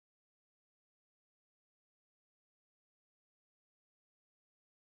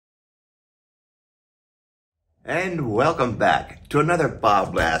And welcome back to another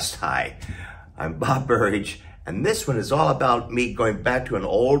BobBlast. Hi, I'm Bob Burridge, and this one is all about me going back to an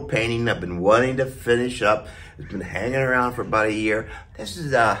old painting I've been wanting to finish up. It's been hanging around for about a year. This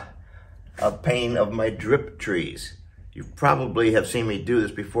is a painting of my drip trees. You probably have seen me do this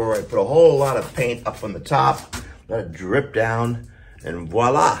before. I put a whole lot of paint up on the top, let it drip down, and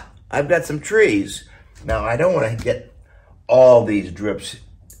voila, I've got some trees. Now, I don't want to get all these drips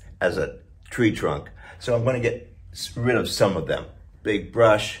as a tree trunk, so I'm going to get rid of some of them. Big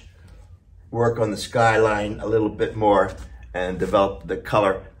brush, work on the skyline a little bit more, and develop the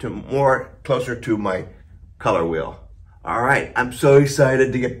color to more closer to my color wheel. All right, I'm so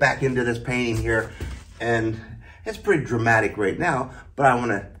excited to get back into this painting here, and it's pretty dramatic right now, but I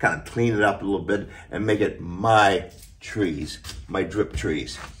want to kind of clean it up a little bit and make it my trees, my drip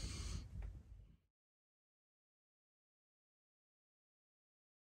trees.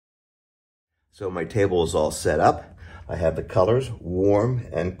 So my table is all set up. I have the colors warm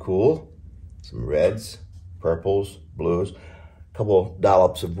and cool. Some reds, purples, blues, a couple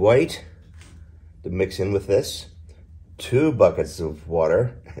dollops of white to mix in with this. 2 buckets of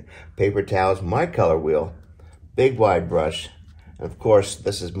water, paper towels, my color wheel, big wide brush, and of course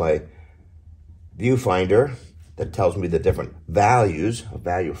this is my viewfinder that tells me the different values, a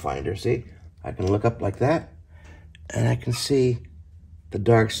value finder. See, I can look up like that and I can see the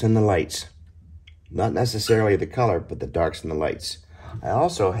darks and the lights. Not necessarily the color, but the darks and the lights. I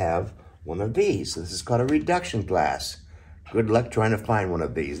also have one of these. This is called a reduction glass. Good luck trying to find one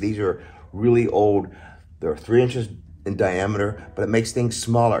of these. These are really old. They're 3 inches in diameter, but it makes things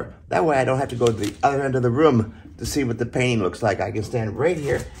smaller. That way I don't have to go to the other end of the room to see what the painting looks like. I can stand right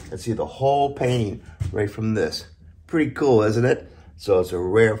here and see the whole painting right from this. Pretty cool, isn't it? So it's a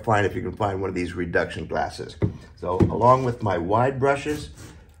rare find if you can find one of these reduction glasses. So along with my wide brushes,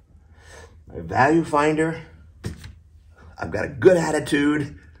 my value finder, I've got a good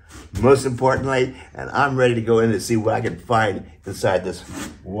attitude, most importantly, and I'm ready to go in to see what I can find inside this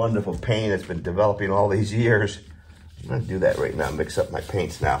wonderful paint that's been developing all these years. I'm gonna do that right now, mix up my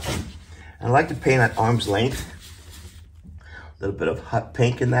paints now. And I like to paint at arm's length. A little bit of hot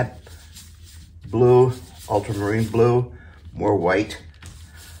pink in that blue, ultramarine blue, more white.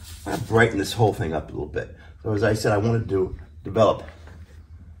 I'm gonna brighten this whole thing up a little bit. So as I said, I wanted to develop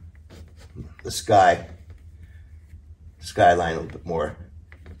the skyline a little bit more.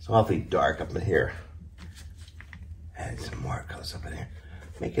 It's awfully dark up in here. Add some more colors up in here.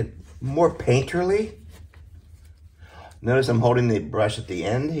 Make it more painterly. Notice I'm holding the brush at the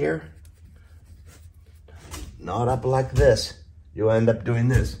end here. Not up like this. You'll end up doing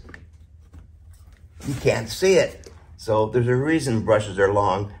this. You can't see it. So there's a reason brushes are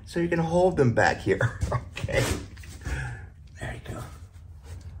long, so you can hold them back here. Okay. There you go.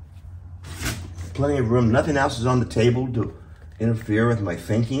 Plenty of room. Nothing else is on the table to interfere with my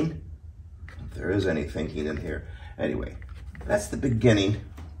thinking. If there is any thinking in here. Anyway, that's the beginning.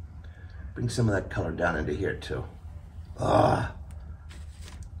 Bring some of that color down into here too.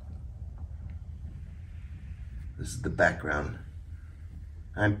 This is the background.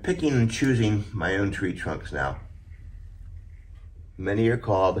 I'm picking and choosing my own tree trunks now. Many are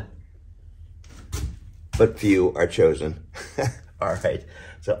called, but few are chosen. All right,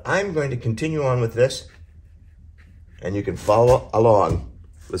 so I'm going to continue on with this, and you can follow along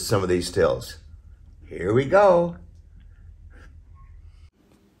with some of these stills. Here we go.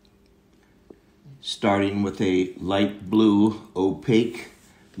 Starting with a light blue opaque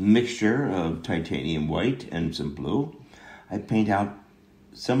mixture of titanium white and some blue, I paint out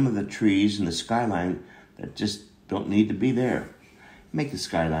some of the trees in the skyline that just don't need to be there. Make the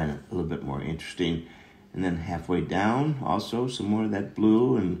skyline a little bit more interesting. And then halfway down, also some more of that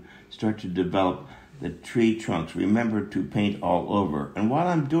blue, and start to develop the tree trunks. Remember to paint all over. And while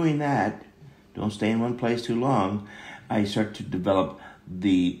I'm doing that, don't stay in one place too long, I start to develop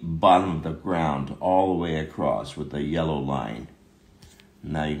the bottom of the ground all the way across with a yellow line.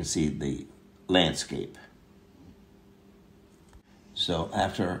 Now you can see the landscape. So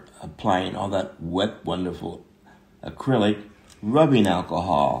after applying all that wet, wonderful acrylic, rubbing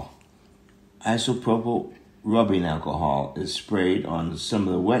alcohol, isopropyl rubbing alcohol is sprayed on some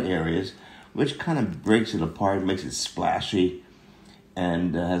of the wet areas, which kind of breaks it apart, makes it splashy,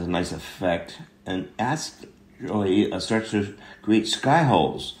 and has a nice effect, and actually starts to create sky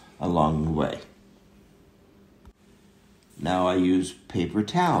holes along the way. Now I use paper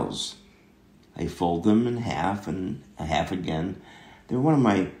towels. I fold them in half and a half again. They're one of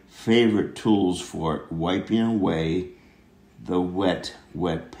my favorite tools for wiping away the wet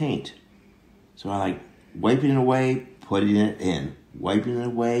paint. So I like wiping it away, putting it in, wiping it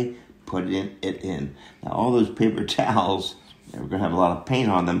away, put it in. Now all those paper towels, we're gonna have a lot of paint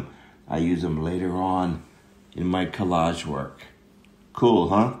on them. I use them later on in my collage work. Cool,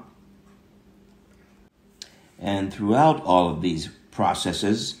 huh? And throughout all of these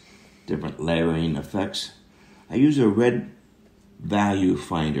processes, different layering effects, I use a red value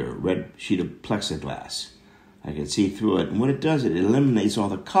finder, red sheet of plexiglass. I can see through it, and what it does, it eliminates all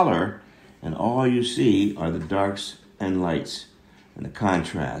the color, and all you see are the darks and lights and the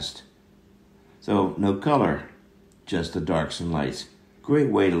contrast. So no color, just the darks and lights. Great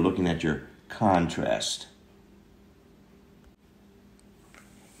way to looking at your contrast.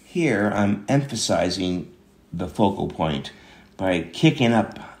 Here I'm emphasizing the focal point by kicking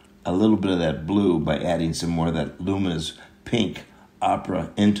up a little bit of that blue by adding some more of that luminous pink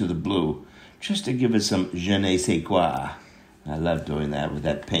opera into the blue, just to give it some je ne sais quoi. I love doing that with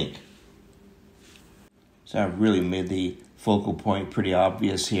that pink. So I've really made the focal point pretty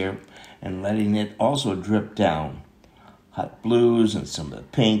obvious here and letting it also drip down. Hot blues and some of the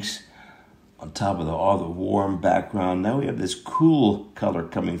pinks on top of all the warm background. Now we have this cool color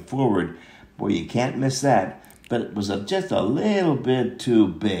coming forward. Boy, you can't miss that. But it was just a little bit too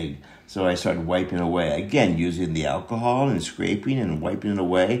big. So I started wiping away. Again, using the alcohol and scraping and wiping it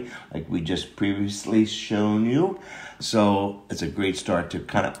away like we just previously shown you. So it's a great start to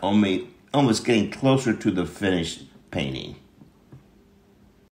kind of almost getting closer to the finished painting.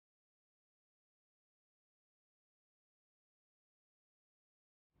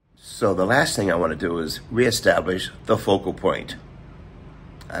 So the last thing I want to do is reestablish the focal point.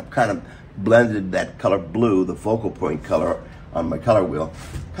 I've kind of blended that color blue, the focal point color, on my color wheel.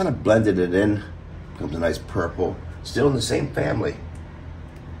 Kind of blended it in. Comes a nice purple. Still in the same family.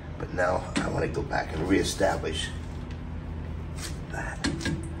 But now I want to go back and reestablish that.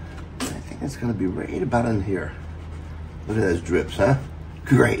 I think it's going to be right about in here. Look at those drips, huh?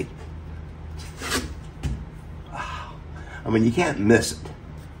 Great. I mean, you can't miss it.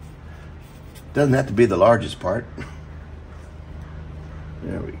 Doesn't have to be the largest part.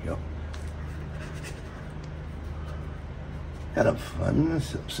 There we go. Kind of fun,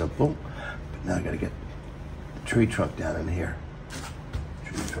 simple. But now I gotta get the tree trunk down in here.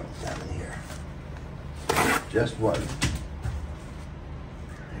 Tree trunk down in here. Just one.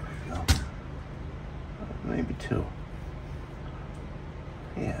 There we go. Maybe two.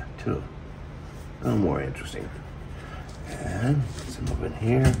 Yeah, two. A little more interesting. And some of it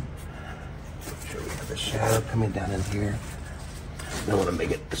here. Make sure we have the shadow coming down in here. Don't want to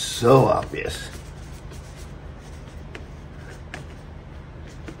make it so obvious.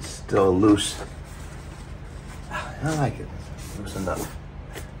 Still loose. I like it. Loose enough.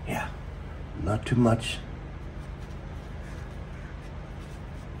 Yeah. Not too much.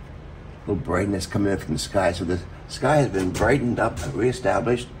 A little brightness coming in from the sky. So the sky has been brightened up and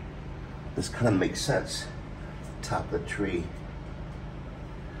reestablished. This kind of makes sense. Top of the tree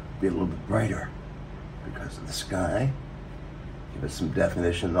be a little bit brighter because of the sky. Give it some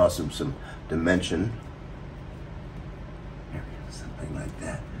definition and also some dimension. There we go, something like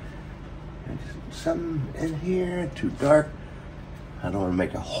that. And just something in here, too dark. I don't want to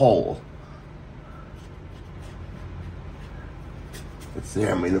make a hole. It's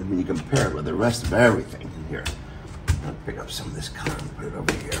there. I mean, when you compare it with the rest of everything in here. I'll pick up some of this color and put it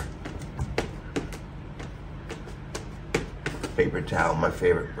over here. Paper towel, my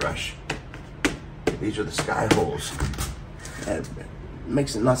favorite brush. These are the sky holes. And it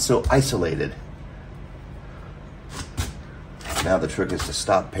makes it not so isolated. Now the trick is to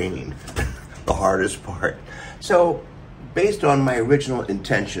stop painting, the hardest part. So, based on my original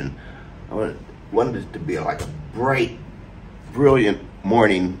intention, I wanted it to be like a bright, brilliant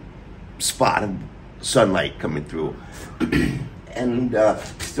morning spot of sunlight coming through. And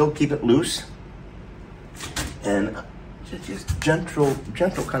still keep it loose. And just gentle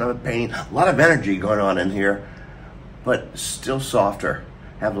kind of a painting. A lot of energy going on in here, but still softer.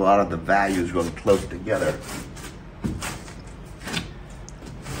 Have a lot of the values going close together.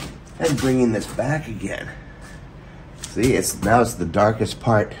 And bringing this back again. See, now it's the darkest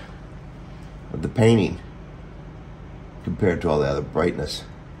part of the painting compared to all the other brightness.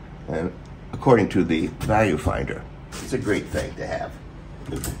 And according to the value finder, it's a great thing to have.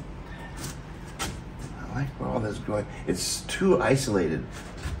 I like where all this is going. It's too isolated.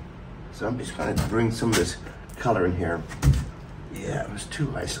 So I'm just trying to bring some of this color in here. Yeah, it was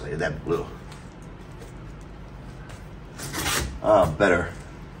too isolated, that blue. Better.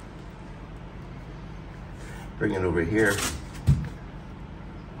 Bring it over here.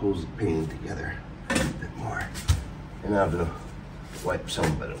 Pulls the painting together a bit more. And now to wipe some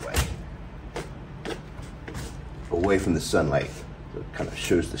of it away. Away from the sunlight. So it kind of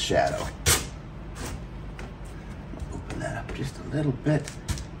shows the shadow. Open that up just a little bit.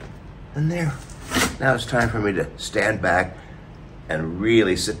 And there. Now it's time for me to stand back and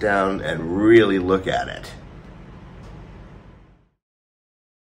really sit down and really look at it.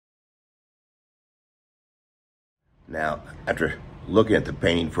 Now, after looking at the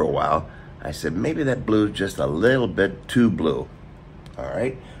painting for a while, I said, maybe that blue's just a little bit too blue. All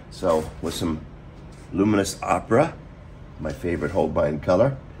right, so with some luminous opera, my favorite Holbein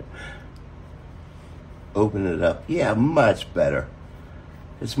color, open it up. Yeah, much better.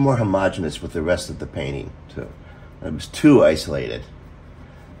 It's more homogeneous with the rest of the painting, too. It was too isolated.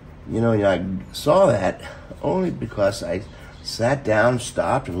 You know, I saw that only because I sat down,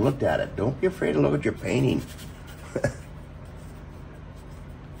 stopped, and looked at it. Don't be afraid to look at your painting.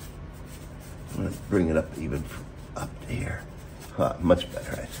 I'm going to bring it up even up here. Huh, much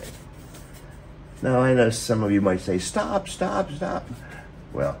better, I think. Now, I know some of you might say, stop, stop, stop.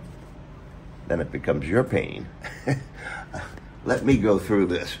 Well, then it becomes your painting. Let me go through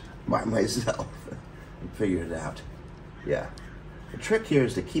this by myself and figure it out. Yeah. The trick here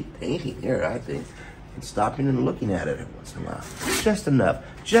is to keep painting here, I think, and stopping and looking at it every once in a while. Just enough.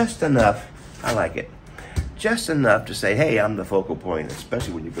 Just enough. I like it. Just enough to say, hey, I'm the focal point,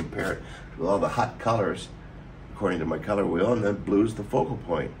 especially when you compare it to all the hot colors, according to my color wheel, and then blue's the focal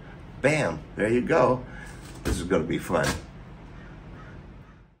point. Bam, there you go. This is going to be fun.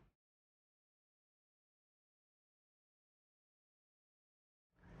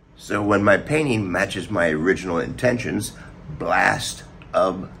 So when my painting matches my original intentions, Blast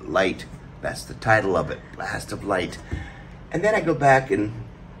of Light, that's the title of it, Blast of Light. And then I go back and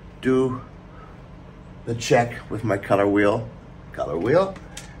do the check with my color wheel. Color wheel.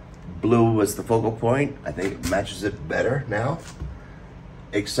 Blue was the focal point. I think it matches it better now.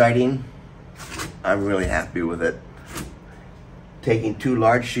 Exciting. I'm really happy with it. Taking two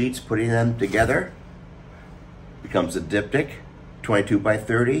large sheets, putting them together, becomes a diptych, 22 by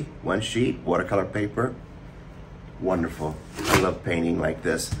 30, one sheet, watercolor paper. Wonderful. I love painting like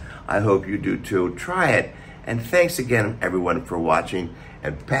this. I hope you do too. Try it. And thanks again, everyone, for watching.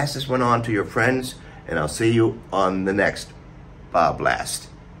 And pass this one on to your friends. And I'll see you on the next BobBlast.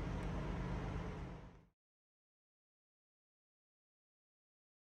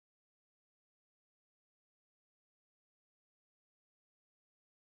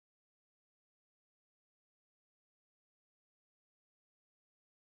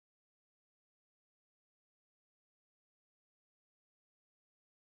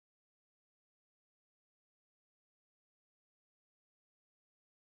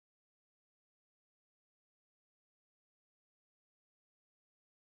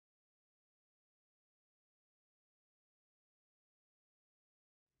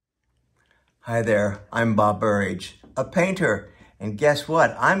 Hi there, I'm Bob Burridge, a painter. And guess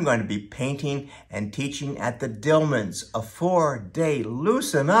what? I'm going to be painting and teaching at the Dillmans, a 4-day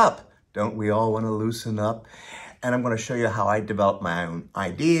loosen up. Don't we all want to loosen up? And I'm going to show you how I develop my own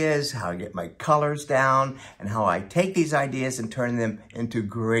ideas, how I get my colors down, and how I take these ideas and turn them into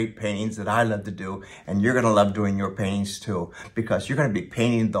great paintings that I love to do. And you're going to love doing your paintings too, because you're going to be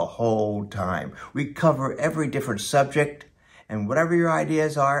painting the whole time. We cover every different subject. And whatever your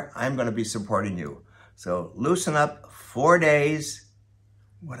ideas are, I'm going to be supporting you. So loosen up, 4 days.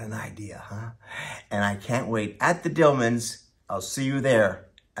 What an idea, huh? And I can't wait. At the Dillmans, I'll see you there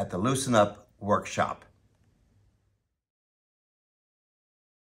at the Loosen Up workshop.